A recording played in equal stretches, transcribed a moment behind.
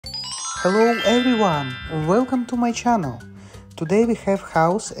Hello everyone, welcome to my channel. Today we have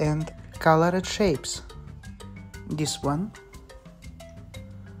house and colored shapes. This one.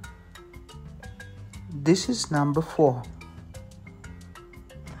 This is number 4.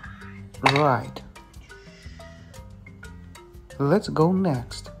 Right. Let's go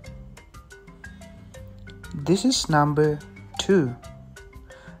next. This is number 2.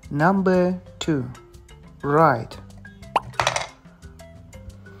 Number 2. Right.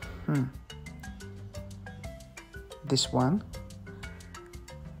 This one.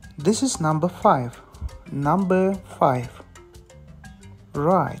 This is number 5. Number 5.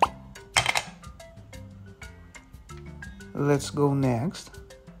 Right. Let's go next.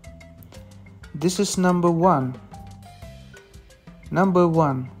 This is number 1. Number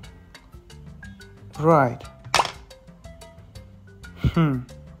 1. Right.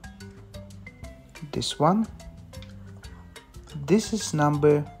 This one. This is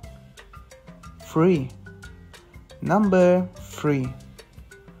number 3. Number 3.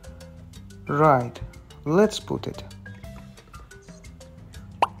 Right. Let's put it.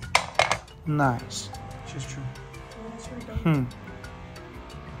 Nice. She's true.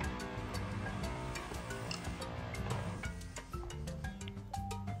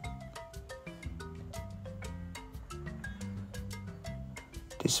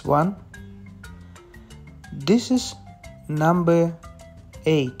 This one. This is number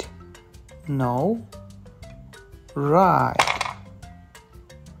 8. No. Right.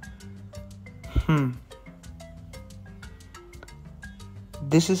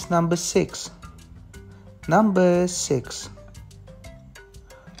 This is number 6. Number 6.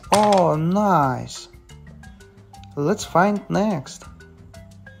 Oh, nice. Let's find next.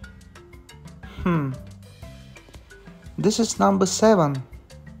 This is number 7.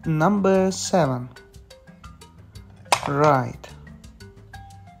 Number 7. Right.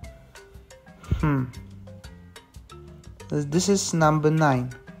 This is number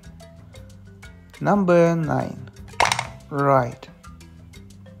 9. Number 9. Right.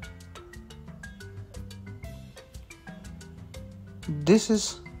 This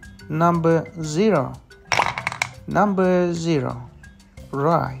is number 0. Number 0.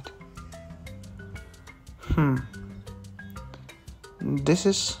 Right. This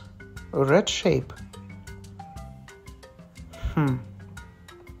is a red shape.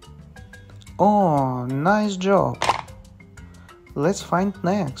 Oh, nice job. Let's find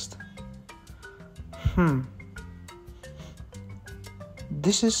next.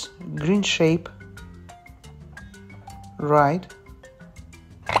 This is green shape. Right.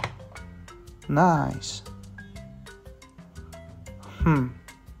 Nice.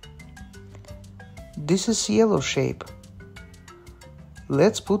 This is yellow shape.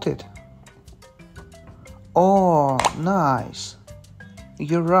 Let's put it. Oh, nice.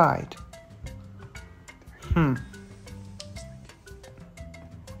 You're right.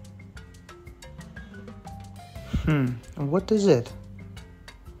 What is it?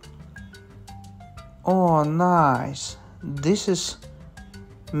 Oh, nice. This is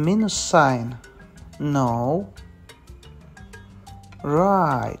minus sign. No.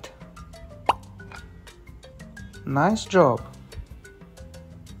 Right. Nice job.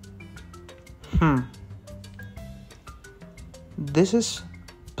 This is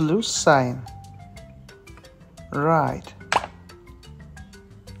plus sign. Right.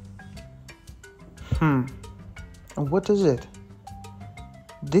 What is it?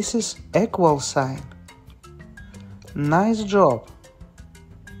 This is equal sign. Nice job.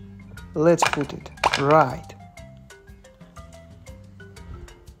 Let's put it right.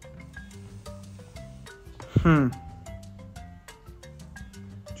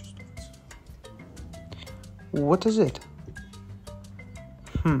 What is it?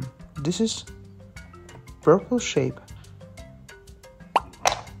 This is purple shape.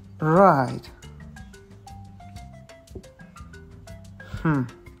 Right.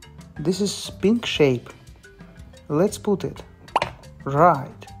 This is pink shape. Let's put it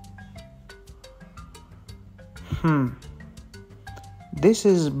right. This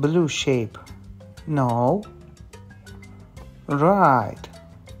is blue shape. No. Right.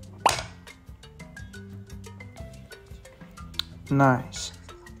 Nice.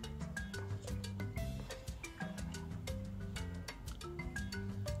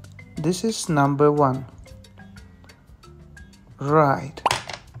 This is number 1. Right.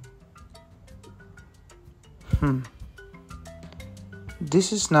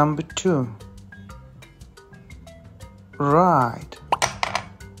 This is number 2. Right.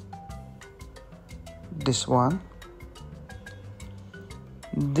 This one.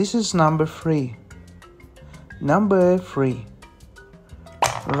 This is number 3. Number 3.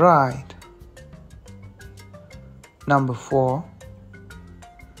 Right. number 4.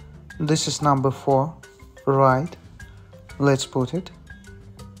 This is number 4. Right. Let's put it.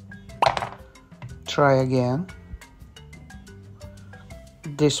 Try again.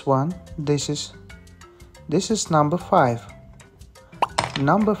 This one. This is number 5.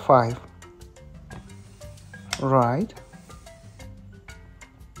 Number 5. Right.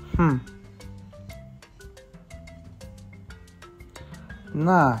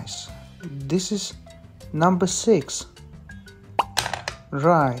 Nice. This is number 6.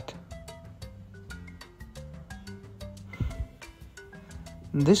 Right.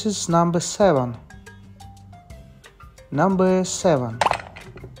 This is number 7. Number 7.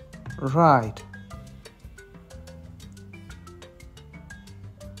 Right.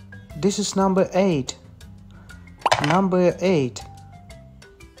 This is number 8. Number 8.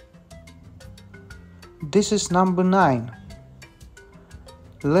 This is number 9.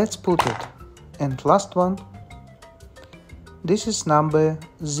 Let's put it. And last one. This is number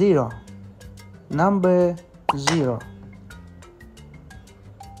 0. Number 0.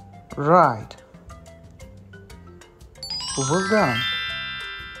 Right. Well done.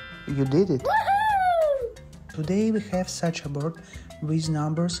 You did it. Woohoo! Today we have such a board with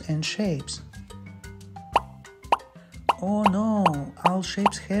numbers and shapes. Oh no, all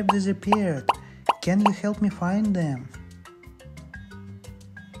shapes have disappeared. Can you help me find them?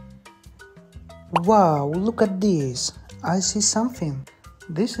 Wow, look at this. I see something.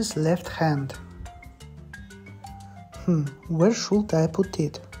 This is left hand. Where should I put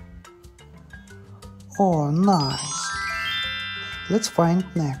it? Oh, nice. Let's find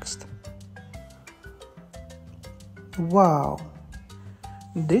next. Wow.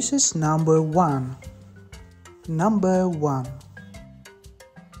 This is number 1. Number 1.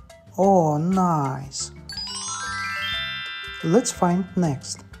 Oh, nice. Let's find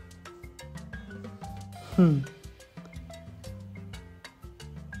next.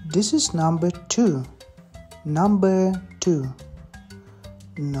 This is number 2. Number 2.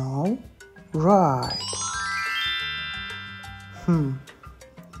 No. Right.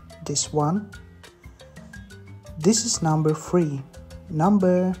 This one. This is number 3.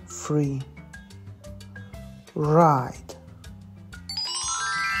 Number 3. Right.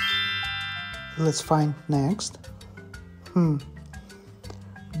 Let's find next.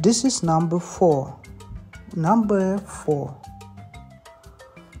 This is number 4. Number 4.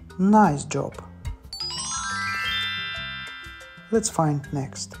 Nice job. Let's find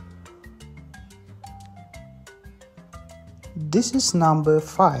next. This is number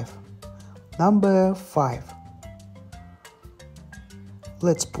 5. Number 5.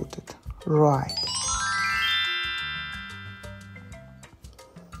 Let's put it right.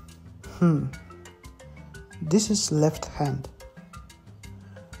 This is left hand.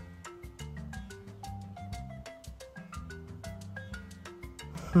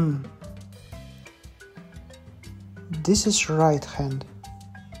 This is right hand.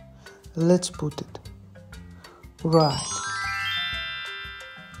 Let's put it right.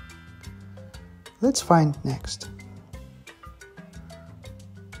 Let's find next.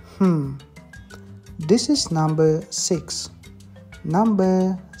 This is number 6.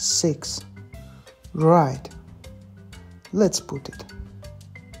 Number 6. Right. Let's put it.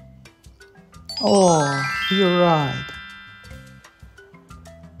 Oh, you're right.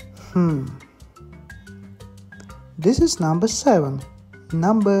 This is number 7.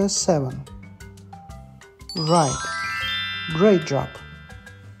 Number 7. Right. Great job.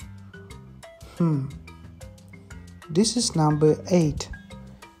 This is number 8.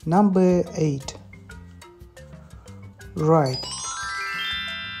 Number 8. Right.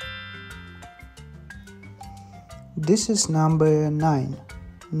 This is number 9.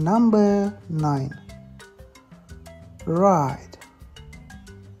 Number 9. Right.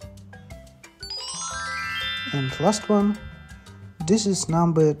 And last one. This is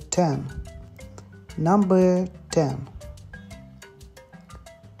number 10. Number 10.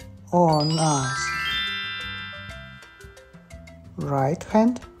 Oh, nice. Right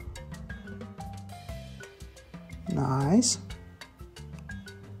hand. Nice.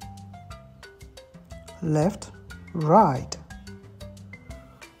 Left, right.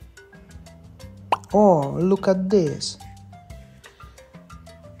 Oh, look at this.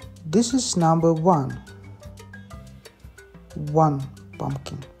 This is number 1. 1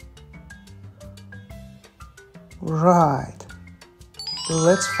 pumpkin. Right.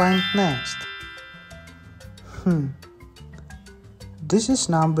 Let's find next. This is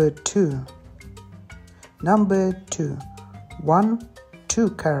number 2. Number 2. 1, 2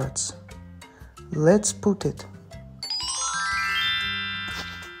 carrots. Let's put it.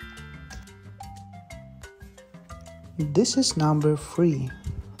 This is number 3.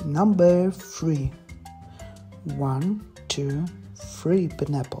 Number 3. 1, 2, 3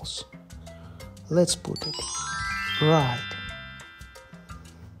 pineapples. Let's put it. Right.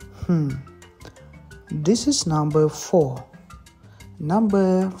 This is number 4.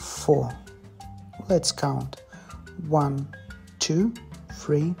 Number 4. Let's count. 1, 2,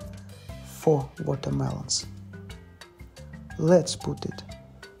 3, 4 watermelons. Let's put it.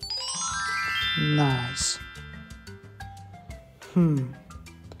 Nice.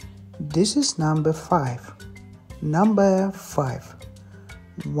 This is number 5. Number 5.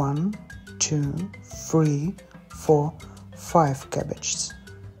 1, 2, 3, 4, 5 cabbages.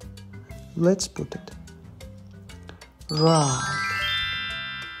 Let's put it. Right.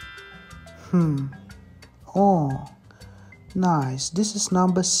 Oh, nice. This is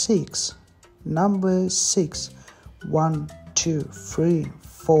number 6. Number 6. 1, 2, 3,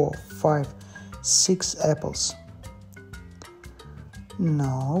 4, 5, 6 apples.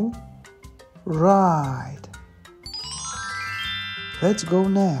 No. Right. Let's go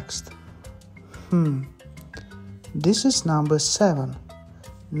next. This is number 7.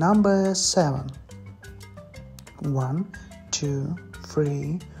 Number 7. 1, 2,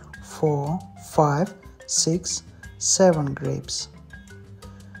 3, 4, 5, 6, 7 grapes.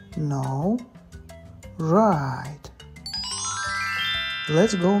 No. Right.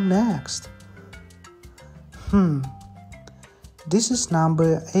 Let's go next. This is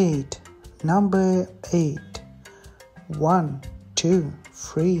number 8. Number 8. 1, 2,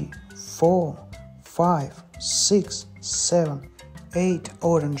 3, 4, 5, 6, 7, 8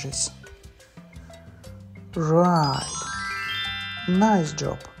 oranges. Right. Nice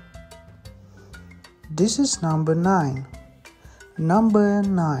job. This is number 9. Number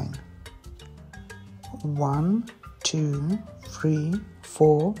 9. 1, 2, 3,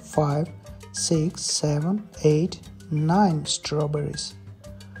 4, 5, 6, 7, 8, 9 strawberries.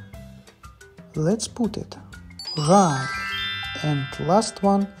 Let's put it. Right. And last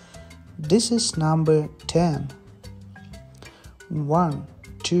one. This is number 10. 1,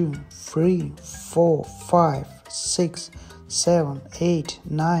 2, 3, 4, 5, 6, 7, 8,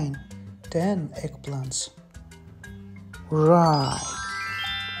 9, 10 eggplants. Right.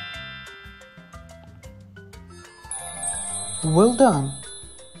 Well done.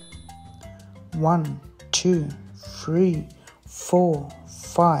 1, 2, 3, 4,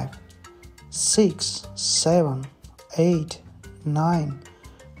 5, 6, 7, 8, 9,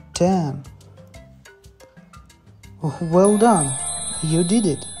 10. Well done. You did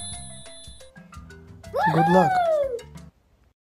it. Good luck.